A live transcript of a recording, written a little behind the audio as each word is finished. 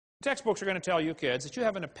Textbooks are going to tell you kids that you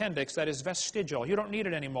have an appendix that is vestigial. You don't need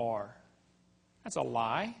it anymore. That's a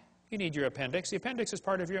lie. You need your appendix. The appendix is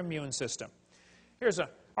part of your immune system. Here's an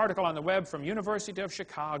article on the web from University of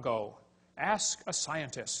Chicago. Ask a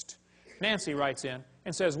scientist. Nancy writes in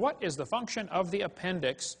and says, what is the function of the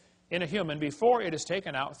appendix in a human before it is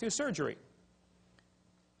taken out through surgery?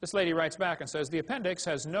 This lady writes back and says, the appendix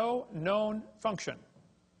has no known function.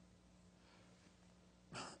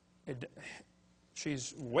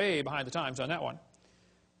 She's way behind the times on that one.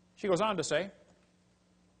 She goes on to say,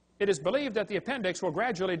 it is believed that the appendix will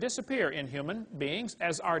gradually disappear in human beings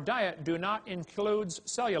as our diet do not include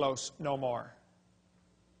cellulose no more.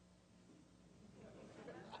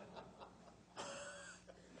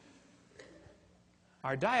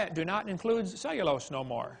 Our diet do not include cellulose no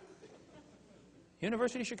more.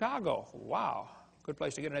 University of Chicago. Wow. Good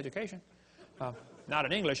place to get an education. Not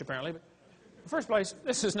in English, apparently. But in the first place,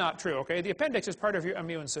 this is not true, okay? The appendix is part of your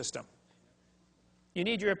immune system. You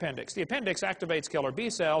need your appendix. The appendix activates killer B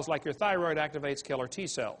cells like your thyroid activates killer T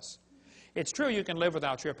cells. It's true you can live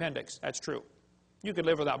without your appendix. That's true. You could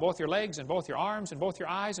live without both your legs and both your arms and both your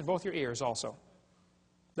eyes and both your ears also.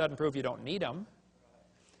 Doesn't prove you don't need them.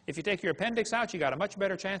 If you take your appendix out, you got a much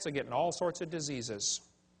better chance of getting all sorts of diseases.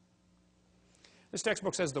 This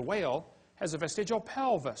textbook says the whale has a vestigial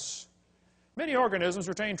pelvis. Many organisms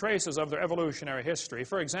retain traces of their evolutionary history.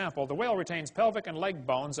 For example, the whale retains pelvic and leg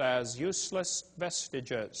bones as useless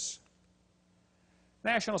vestiges.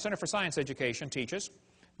 National Center for Science Education teaches,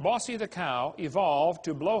 Bossy the cow evolved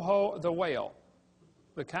to blowho the whale.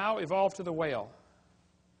 The cow evolved to the whale.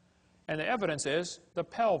 And the evidence is the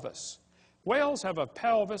pelvis. Whales have a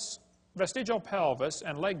vestigial pelvis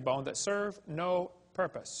and leg bone that serve no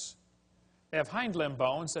purpose. They have hind limb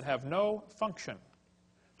bones that have no function.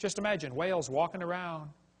 Just imagine whales walking around.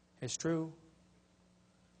 It's true.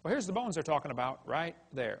 Well, here's the bones they're talking about right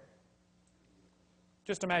there.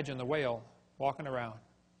 Just imagine the whale walking around.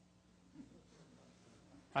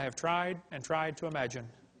 I have tried and tried to imagine,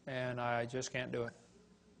 and I just can't do it.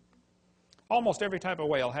 Almost every type of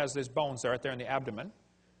whale has these bones right there in the abdomen.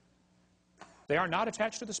 They are not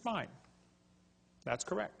attached to the spine. That's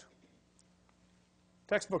correct.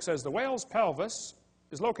 Textbook says the whale's pelvis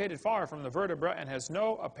is located far from the vertebra and has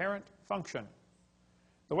no apparent function.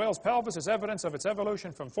 The whale's pelvis is evidence of its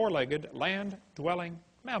evolution from four-legged, land-dwelling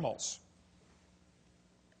mammals.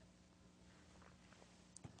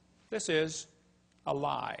 This is a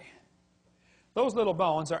lie. Those little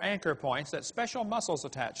bones are anchor points that special muscles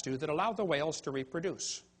attach to that allow the whales to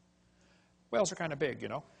reproduce. Whales are kind of big, you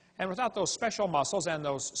know. And without those special muscles and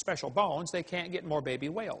those special bones, they can't get more baby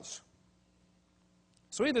whales.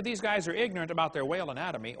 So either these guys are ignorant about their whale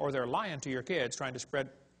anatomy or they're lying to your kids trying to spread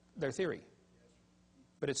their theory.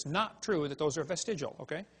 But it's not true that those are vestigial,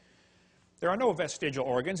 okay? There are no vestigial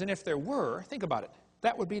organs, and if there were, think about it,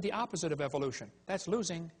 that would be the opposite of evolution. That's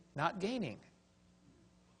losing, not gaining.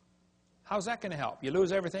 How's that going to help? You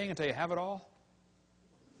lose everything until you have it all?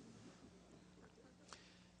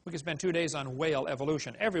 We could spend 2 days on whale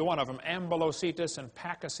evolution. Every one of them, Ambulocetus and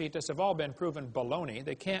Pakicetus, have all been proven baloney.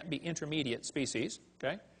 They can't be intermediate species,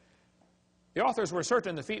 okay? The authors were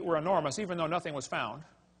certain the feet were enormous, even though nothing was found.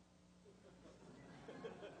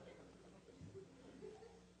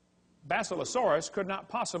 Basilosaurus could not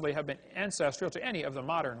possibly have been ancestral to any of the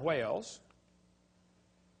modern whales.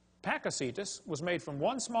 Pakicetus was made from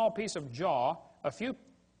one small piece of jaw, a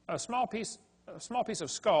small piece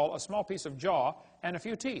of skull, a small piece of jaw, and a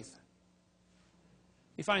few teeth.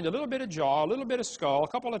 You find a little bit of jaw, a little bit of skull, a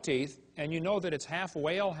couple of teeth, and you know that it's half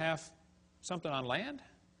whale, half something on land?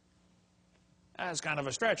 That's kind of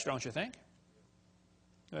a stretch, don't you think?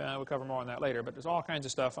 We'll cover more on that later, but there's all kinds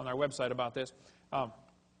of stuff on our website about this.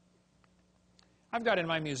 I've got in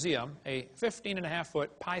my museum a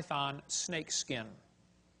 15.5-foot python snake skin.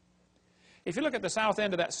 If you look at the south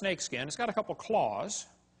end of that snake skin, it's got a couple claws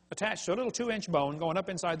attached to a little 2-inch bone going up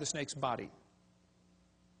inside the snake's body.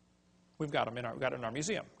 We've got them in our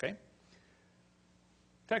museum, okay?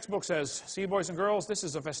 Textbook says, see, boys and girls, this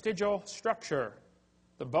is a vestigial structure.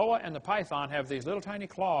 The boa and the python have these little tiny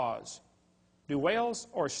claws. Do whales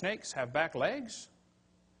or snakes have back legs?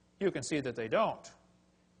 You can see that they don't.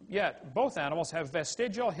 Yet, both animals have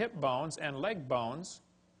vestigial hip bones and leg bones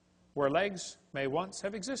where legs may once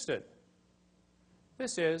have existed.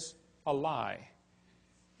 This is a lie.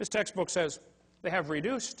 This textbook says they have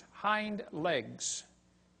reduced hind legs,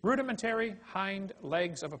 rudimentary hind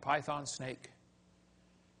legs of a python snake.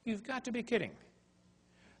 You've got to be kidding.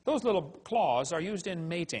 Those little claws are used in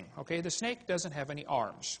mating, okay? The snake doesn't have any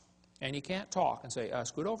arms, and you can't talk and say,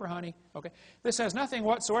 scoot over, honey, okay? This has nothing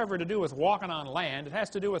whatsoever to do with walking on land. It has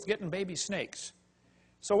to do with getting baby snakes.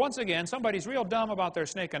 So once again, somebody's real dumb about their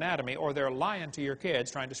snake anatomy, or they're lying to your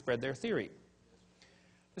kids trying to spread their theory.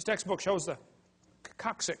 This textbook shows the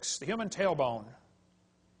coccyx, the human tailbone,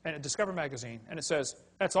 and at Discover magazine, and it says,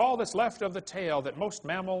 that's all that's left of the tail that most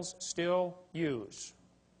mammals still use.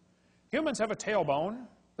 Humans have a tailbone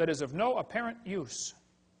that is of no apparent use.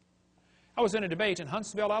 I was in a debate in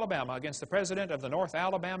Huntsville, Alabama, against the president of the North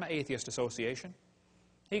Alabama Atheist Association.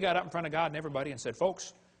 He got up in front of God and everybody and said,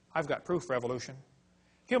 folks, I've got proof for evolution.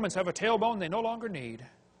 Humans have a tailbone they no longer need.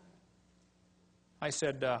 I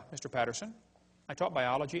said, Mr. Patterson, I taught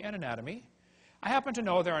biology and anatomy. I happen to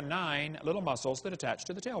know there are 9 little muscles that attach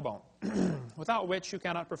to the tailbone, without which you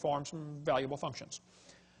cannot perform some valuable functions.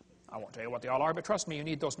 I won't tell you what they all are, but trust me, you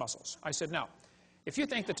need those muscles. I said, now, if you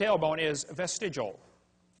think the tailbone is vestigial,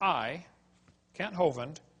 I, Kent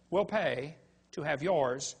Hovind, will pay to have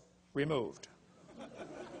yours removed.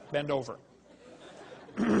 Bend over.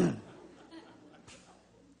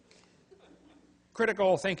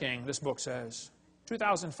 Critical thinking, this book says,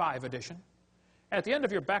 2005 edition. At the end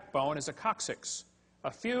of your backbone is a coccyx,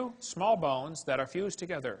 a few small bones that are fused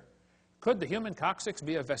together. Could the human coccyx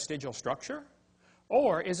be a vestigial structure?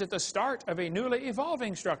 Or is it the start of a newly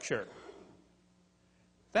evolving structure?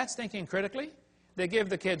 That's thinking critically. They give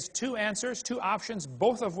the kids 2 answers, 2 options,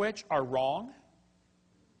 both of which are wrong.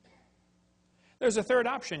 There's a third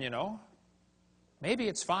option, you know. Maybe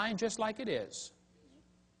it's fine just like it is.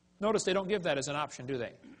 Notice they don't give that as an option, do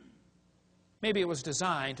they? Maybe it was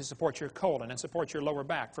designed to support your colon and support your lower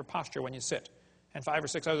back for posture when you sit, and 5 or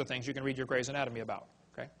 6 other things you can read your Gray's Anatomy about.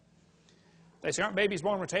 Okay? They say, aren't babies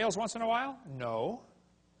born with tails once in a while? No.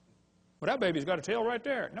 Well, that baby's got a tail right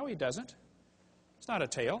there. No, he doesn't. It's not a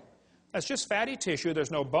tail. That's just fatty tissue.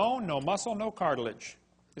 There's no bone, no muscle, no cartilage.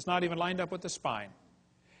 It's not even lined up with the spine.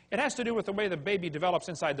 It has to do with the way the baby develops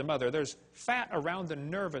inside the mother. There's fat around the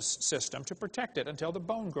nervous system to protect it until the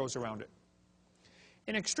bone grows around it.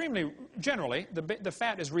 Generally, the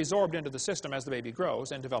fat is resorbed into the system as the baby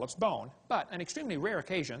grows and develops bone. But on extremely rare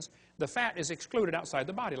occasions, the fat is excluded outside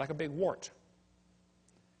the body like a big wart.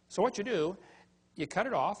 So what you do, you cut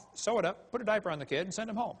it off, sew it up, put a diaper on the kid, and send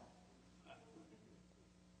him home.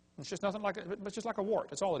 It's just nothing like it's just like a wart.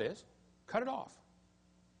 That's all it is. Cut it off.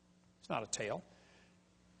 It's not a tail.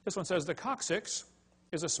 This one says the coccyx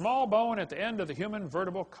is a small bone at the end of the human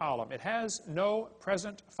vertebral column. It has no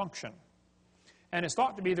present function, and is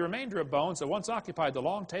thought to be the remainder of bones that once occupied the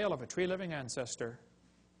long tail of a tree-living ancestor.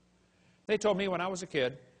 They told me when I was a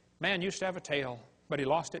kid, man used to have a tail, but he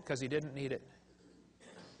lost it because he didn't need it.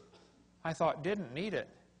 I thought, didn't need it.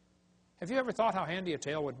 Have you ever thought how handy a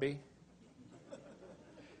tail would be?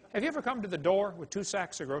 Have you ever come to the door with 2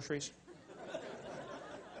 sacks of groceries?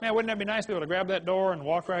 Man, wouldn't that be nice to be able to grab that door and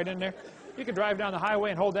walk right in there? You could drive down the highway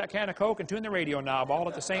and hold that can of Coke and tune the radio knob all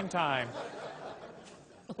at the same time.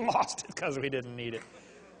 Lost it because we didn't need it.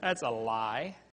 That's a lie.